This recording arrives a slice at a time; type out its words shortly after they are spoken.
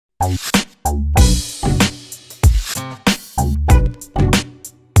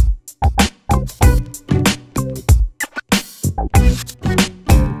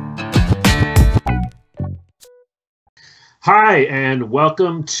Hi, and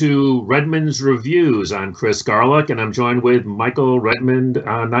welcome to Redmond's Reviews. I'm Chris Garlock, and I'm joined with Michael Redmond,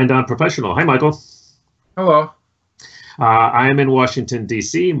 Nine Professional. Hi, Michael. Hello. I am in Washington,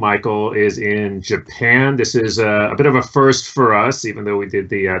 D.C. Michael is in Japan. This is a bit of a first for us, even though we did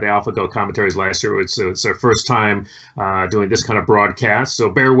the AlphaGo commentaries last year. It's our first time doing this kind of broadcast,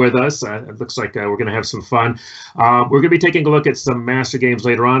 so bear with us. It looks like we're going to have some fun. We're going to be taking a look at some Master games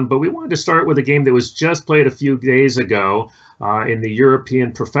later on, but we wanted to start with a game that was just played a few days ago in the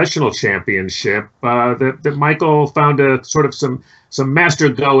European Professional Championship that Michael found a sort of some Master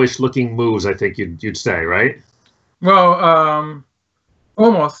Go-ish looking moves, I think you'd say, right? Well,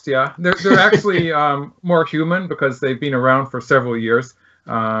 almost, yeah. They're actually more human because they've been around for several years.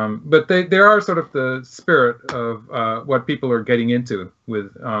 But they are sort of the spirit of what people are getting into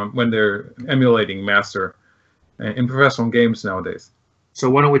with when they're emulating Master in professional games nowadays. So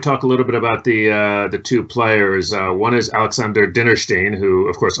why don't we talk a little bit about the two players? One is Alexandr Dinerstein, who,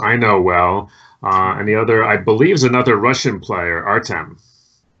 of course, I know well, and the other, I believe, is another Russian player, Artem.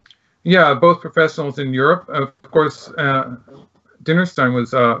 Yeah, both professionals in Europe. Of course, Dinerstein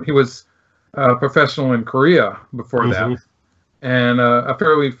was a professional in Korea before that, and a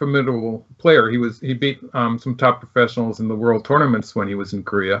fairly formidable player. He beat some top professionals in the world tournaments when he was in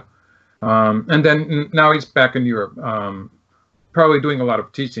Korea, and then now he's back in Europe, probably doing a lot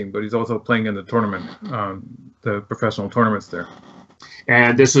of teaching, but he's also playing in the tournament, the professional tournaments there.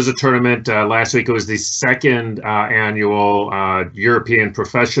 And this was a tournament last week. It was the second annual European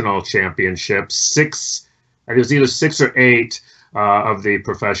Professional Championship. It was either 6 or 8 of the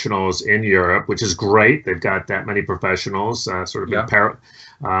professionals in Europe, which is great. They've got that many professionals, so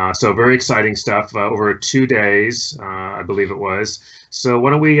very exciting stuff over 2 days, I believe it was. So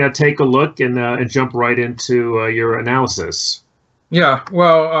why don't we take a look and jump right into your analysis? Yeah,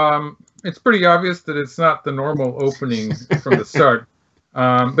 well, it's pretty obvious that it's not the normal opening from the start.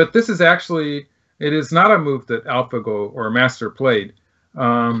 But this is actually, it is not a move that AlphaGo or Master played,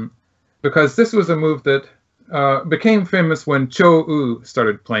 because this was a move that became famous when Cho Wu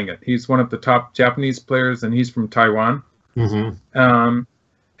started playing it. He's one of the top Japanese players, and he's from Taiwan. So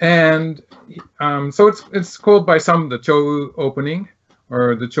it's called by some the Cho Wu opening,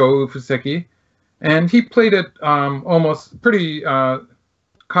 or the Cho Wu Fuseki, and he played it almost pretty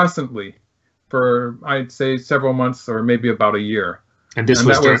constantly for, I'd say, several months or maybe about a year. And this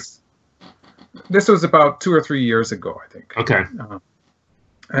was about 2 or 3 years ago, I think. Okay.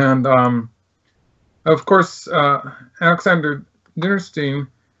 Of course, Alexandr Dinerstein,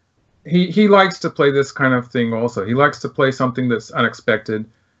 he likes to play this kind of thing also. He likes to play something that's unexpected,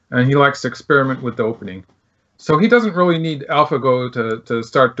 and he likes to experiment with the opening. So he doesn't really need AlphaGo to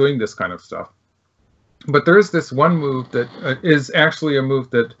start doing this kind of stuff. But there is this one move that is actually a move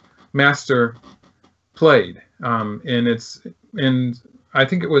that Master played, and I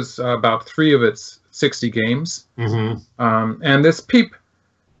think it was about 3 of its 60 games. And this peep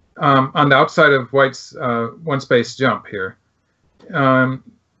on the outside of White's one-space jump here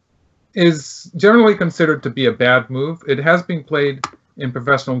is generally considered to be a bad move. It has been played in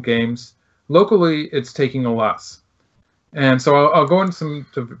professional games. Locally, it's taking a loss. And so I'll go into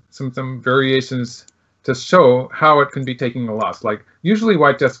some variations to show how it can be taking a loss. Like, usually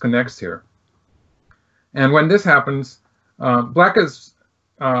White just connects here. And when this happens, Black has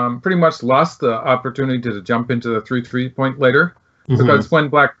pretty much lost the opportunity to jump into the 3-3 point later, because when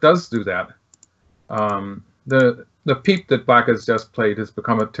Black does do that, the peep that Black has just played has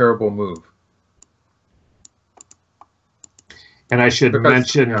become a terrible move. And I should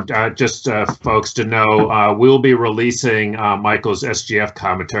mention, folks to know, we'll be releasing Michael's SGF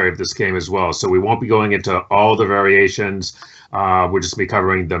commentary of this game as well. So we won't be going into all the variations. We'll just be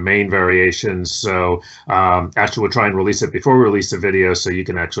covering the main variations. So actually, we'll try and release it before we release the video so you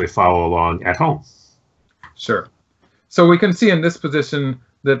can actually follow along at home. Sure. So we can see in this position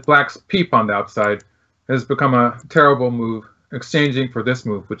that Black's peep on the outside has become a terrible move, exchanging for this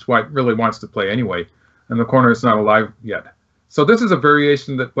move, which White really wants to play anyway, and the corner is not alive yet. So this is a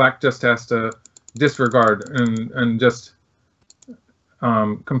variation that Black just has to disregard and just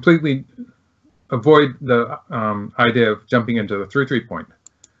completely avoid the idea of jumping into the 3-3 point.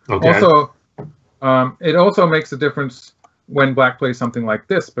 Okay. Also, it also makes a difference when Black plays something like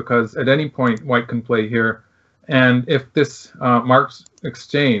this, because at any point White can play here, and if this marked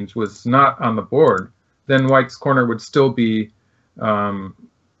exchange was not on the board, then White's corner would still be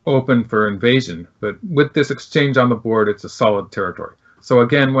open for invasion. But with this exchange on the board, it's a solid territory. So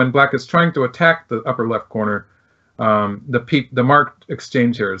again, when Black is trying to attack the upper left corner, the marked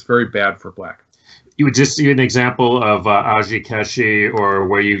exchange here is very bad for Black. You would just see an example of Aji Keshi, or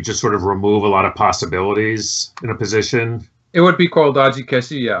where you just sort of remove a lot of possibilities in a position? It would be called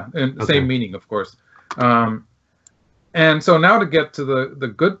Ajikeshi, yeah, and Okay. same meaning, of course. And so now to get to the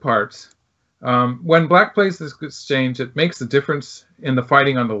good parts, when black plays this exchange, it makes a difference in the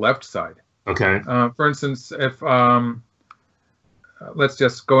fighting on the left side. Okay. For instance, if let's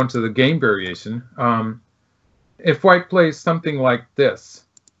just go into the game variation. If white plays something like this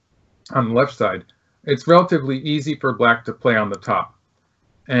on the left side, it's relatively easy for black to play on the top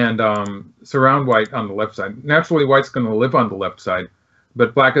and surround white on the left side. Naturally, white's going to live on the left side,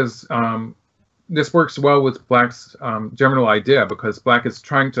 but black is this works well with black's general idea, because black is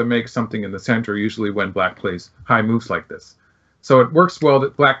trying to make something in the center, usually when black plays high moves like this. So it works well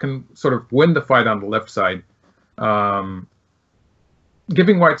that black can sort of win the fight on the left side,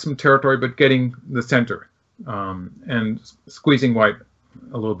 giving white some territory, but getting the center and squeezing white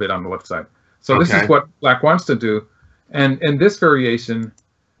a little bit on the left side. So this is what black wants to do. And in this variation,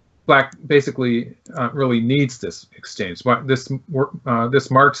 black basically really needs this exchange.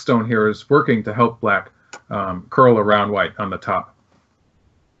 This marked stone here is working to help black curl around white on the top.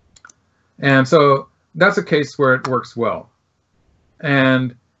 And so that's a case where it works well.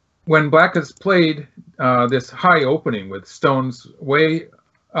 And when black has played this high opening with stones way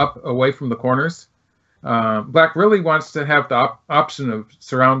up away from the corners, black really wants to have the option of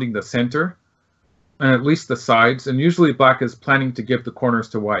surrounding the center and at least the sides. And usually black is planning to give the corners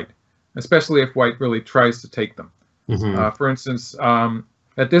to white, especially if white really tries to take them. Mm-hmm. For instance,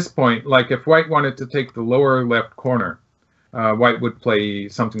 at this point, like if white wanted to take the lower left corner, white would play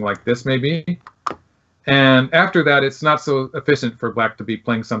something like this maybe. And after that, it's not so efficient for black to be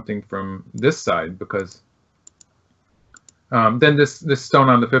playing something from this side, because then this stone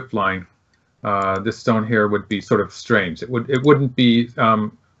on the fifth line, this stone here would be sort of strange. It wouldn't be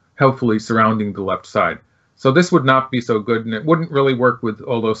helpfully surrounding the left side. So this would not be so good, and it wouldn't really work with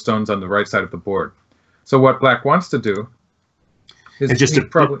all those stones on the right side of the board. So what black wants to do is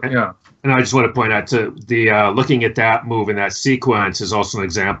and I just want to point out to the looking at that move in that sequence is also an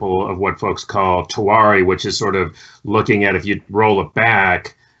example of what folks call tawari, which is sort of looking at if you roll it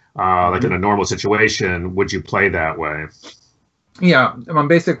back, like in a normal situation, would you play that way? Yeah,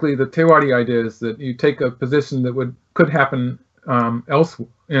 basically the tawari idea is that you take a position that could happen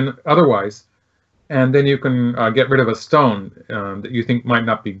otherwise, and then you can get rid of a stone that you think might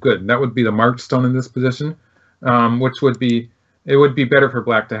not be good. And that would be the marked stone in this position, which would be, it would be better for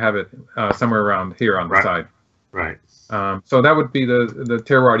black to have it somewhere around here on the side. Right. So that would be the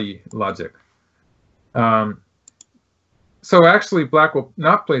tawari logic. So actually black will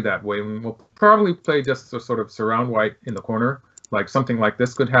not play that way, and will probably play just to sort of surround white in the corner, like something like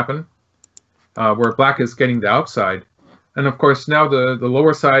this could happen, where black is getting the outside. And of course, now the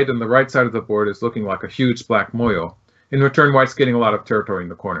lower side and the right side of the board is looking like a huge black moyo. In return, white's getting a lot of territory in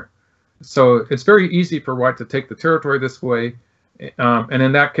the corner. So it's very easy for white to take the territory this way. And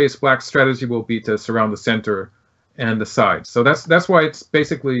in that case, black's strategy will be to surround the center and the sides. So that's why it's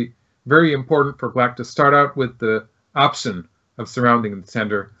basically very important for black to start out with the option of surrounding the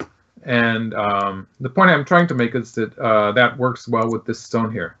center. And the point I'm trying to make is that that works well with this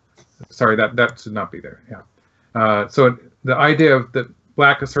stone here. Sorry, that should not be there. Yeah. So the idea of that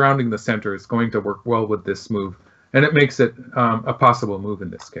black is surrounding the center is going to work well with this move, and it makes it a possible move in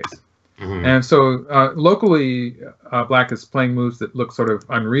this case. Mm-hmm. And so locally, black is playing moves that look sort of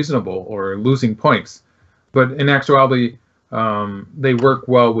unreasonable or losing points, but in actuality, they work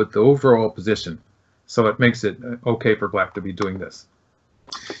well with the overall position. So it makes it okay for black to be doing this.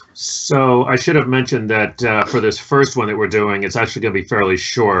 So I should have mentioned that for this first one that we're doing, it's actually going to be fairly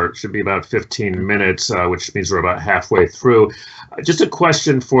short. It should be about 15 minutes, which means we're about halfway through. Just a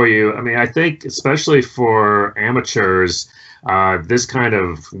question for you. I mean, I think especially for amateurs, this kind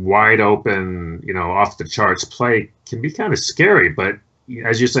of wide open, off the charts play can be kind of scary. But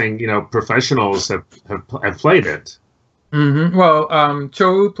as you're saying, professionals have played it. Mm-hmm. Well,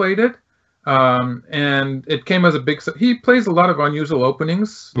 Chou played it. And it came as a big. He plays a lot of unusual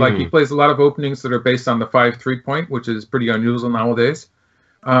openings. Like he plays a lot of openings that are based on the 5-3 point, which is pretty unusual nowadays.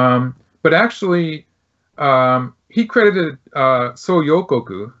 But actually, he credited So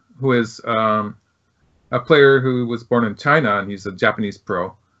Yokoku, who is a player who was born in China, and he's a Japanese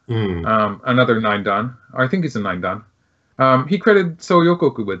pro. Another 9-dan. I think he's a 9-dan. He credited So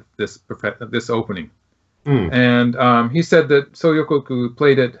Yokoku with this opening, and he said that So Yokoku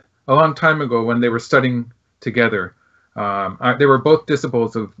played it a long time ago when they were studying together. They were both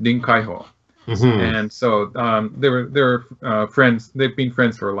disciples of Rin Kaiho, and so they're friends. They've been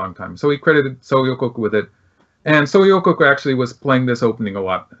friends for a long time. So he credited So Yokoku with it, and So Yokoku actually was playing this opening a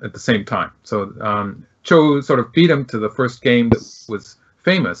lot at the same time. So Cho sort of beat him to the first game that was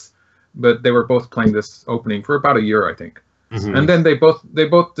famous, but they were both playing this opening for about a year, I think. And then they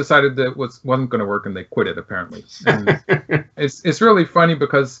both decided that it wasn't going to work, and they quit it apparently. And it's really funny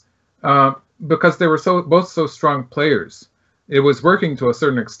because they were both so strong players. It was working to a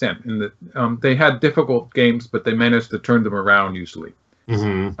certain extent in that they had difficult games, but they managed to turn them around usually.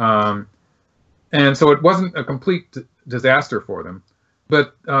 And so it wasn't a complete disaster for them.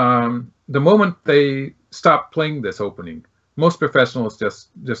 But the moment they stopped playing this opening, most professionals just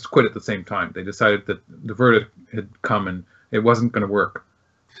quit at the same time. They decided that the verdict had come and it wasn't going to work.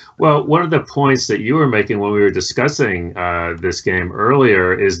 Well, one of the points that you were making when we were discussing this game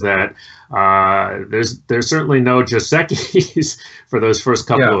earlier is that there's certainly no Josekis for those first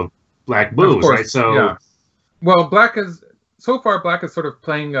couple of black moves, right? So, well, black is sort of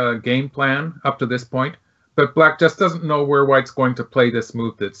playing a game plan up to this point, but black just doesn't know where white's going to play this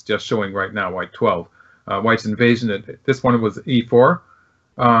move that's just showing right now, white 12. White's invasion, this one was e4,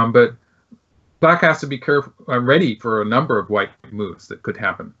 but black has to be ready for a number of white moves that could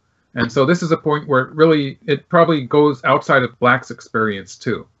happen. And so this is a point where it probably goes outside of black's experience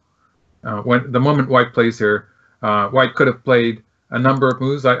too. When the moment white plays here, white could have played a number of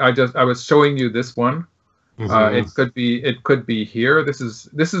moves. I was showing you this one. It could be here. This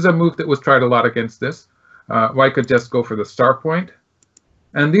is a move that was tried a lot against this. White could just go for the star point.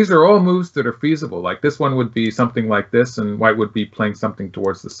 And these are all moves that are feasible. Like this one would be something like this, and white would be playing something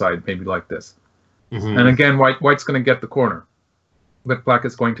towards the side, maybe like this. And again, white's going to get the corner, but black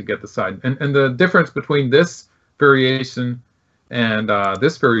is going to get the side. And the difference between this variation and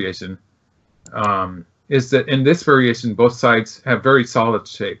this variation is that in this variation, both sides have very solid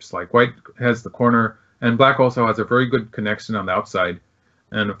shapes. Like white has the corner, and black also has a very good connection on the outside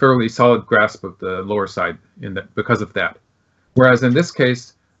and a fairly solid grasp of the lower side because of that. Whereas in this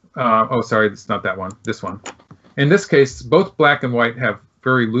case, oh, sorry, it's not that one, this one. In this case, both black and white have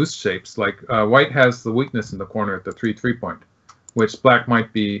very loose shapes. Like white has the weakness in the corner at the 3-3 point, which black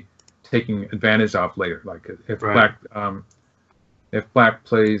might be taking advantage of later. Like if black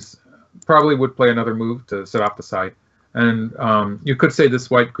plays, probably would play another move to set off the side. And you could say this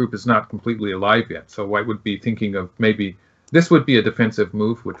white group is not completely alive yet. So white would be thinking of maybe this would be a defensive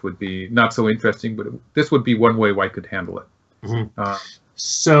move, which would be not so interesting, but this would be one way white could handle it.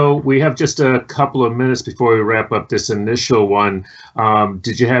 So we have just a couple of minutes before we wrap up this initial one.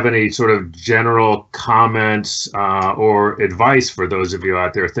 Did you have any sort of general comments or advice for those of you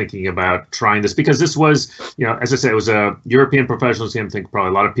out there thinking about trying this? Because this was, as I said, it was a European professionals game. I think probably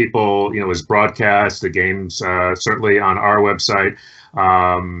a lot of people, it was broadcast, the game's certainly on our website.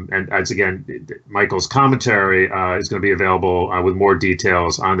 And as again, Michael's commentary is going to be available with more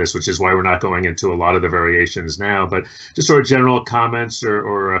details on this, which is why we're not going into a lot of the variations now, but just sort of general comments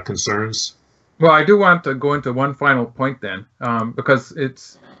or concerns. Well, I do want to go into one final point then, because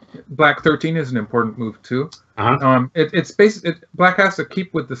black 13 is an important move too. Black has to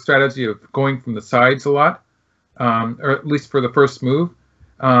keep with the strategy of going from the sides a lot, or at least for the first move.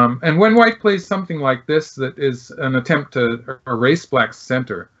 And when white plays something like this, that is an attempt to erase black's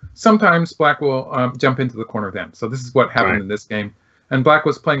center, sometimes black will jump into the corner then. So this is what happened in this game. And black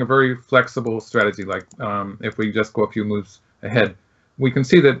was playing a very flexible strategy, like if we just go a few moves ahead. We can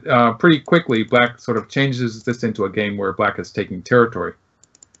see that pretty quickly black sort of changes this into a game where black is taking territory.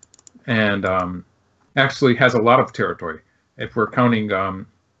 And actually has a lot of territory. If we're counting the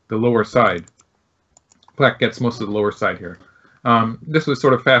lower side, black gets most of the lower side here. This was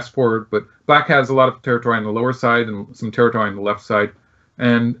sort of fast forward, but black has a lot of territory on the lower side and some territory on the left side.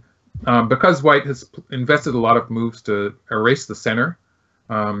 And because white has invested a lot of moves to erase the center,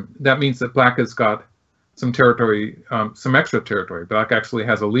 that means that black has got some territory, some extra territory. Black actually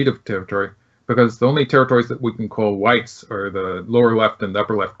has a lead of territory because the only territories that we can call whites are the lower left and the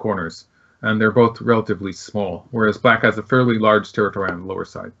upper left corners. And they're both relatively small, whereas black has a fairly large territory on the lower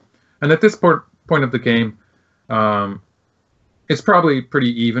side. And at this point of the game, it's probably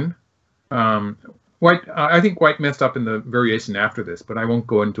pretty even. I think white messed up in the variation after this, but I won't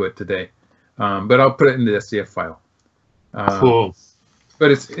go into it today. But I'll put it in the SDF file. Cool. But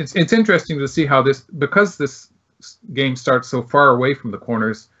it's interesting to see how because this game starts so far away from the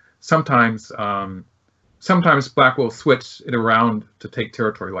corners, sometimes black will switch it around to take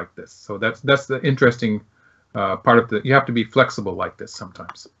territory like this. So that's the interesting part of you have to be flexible like this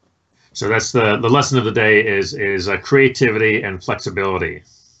sometimes. So that's the lesson of the day is creativity and flexibility.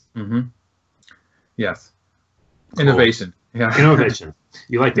 Yes. Cool. Innovation. Yeah. Innovation.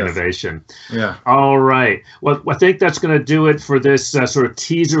 You like Yes. innovation. Yeah. All right. Well, I think that's going to do it for this sort of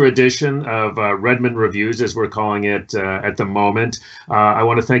teaser edition of Redmond Reviews, as we're calling it at the moment. I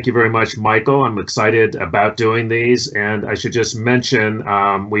want to thank you very much, Michael. I'm excited about doing these. And I should just mention,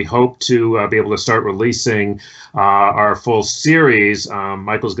 we hope to be able to start releasing our full series.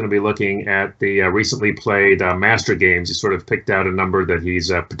 Michael's going to be looking at the recently played Master Games. He sort of picked out a number that he's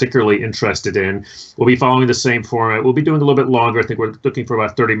particularly interested in. We'll be following the same format. We'll be doing a little bit longer. I think we're looking for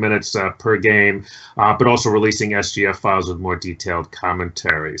about 30 minutes per game, but also releasing SGF files with more detailed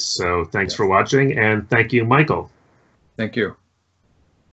commentaries. So thanks for watching, and thank you, Michael. Thank you.